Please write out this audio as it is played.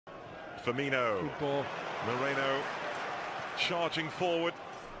Firmino. Good ball. Moreno charging forward.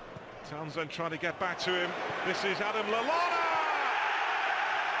 Townsend trying to get back to him. This is Adam Lallana!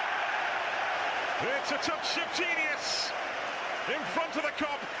 It's a touch of genius in front of the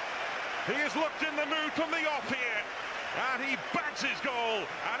Kop. He has looked in the mood from the off here, and he bags his goal,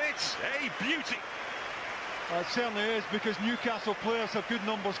 and it's a beauty. It certainly is, because Newcastle players have good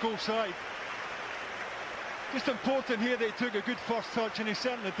numbers goal side. Just important here that he took a good first touch, and he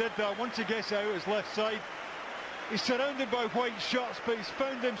certainly did that. Once he gets out his left side, he's surrounded by white shirts, but he's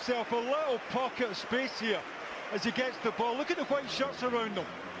found himself a little pocket of space here as he gets the ball. Look at the white shirts around him,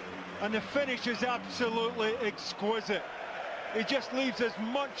 and the finish is absolutely exquisite. He just leaves as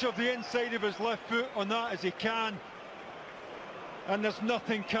much of the inside of his left foot on that as he can, and there's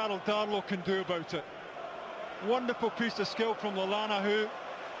nothing Carol Darlow can do about it. Wonderful piece of skill from Lallana, who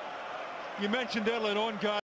you mentioned earlier on, guys.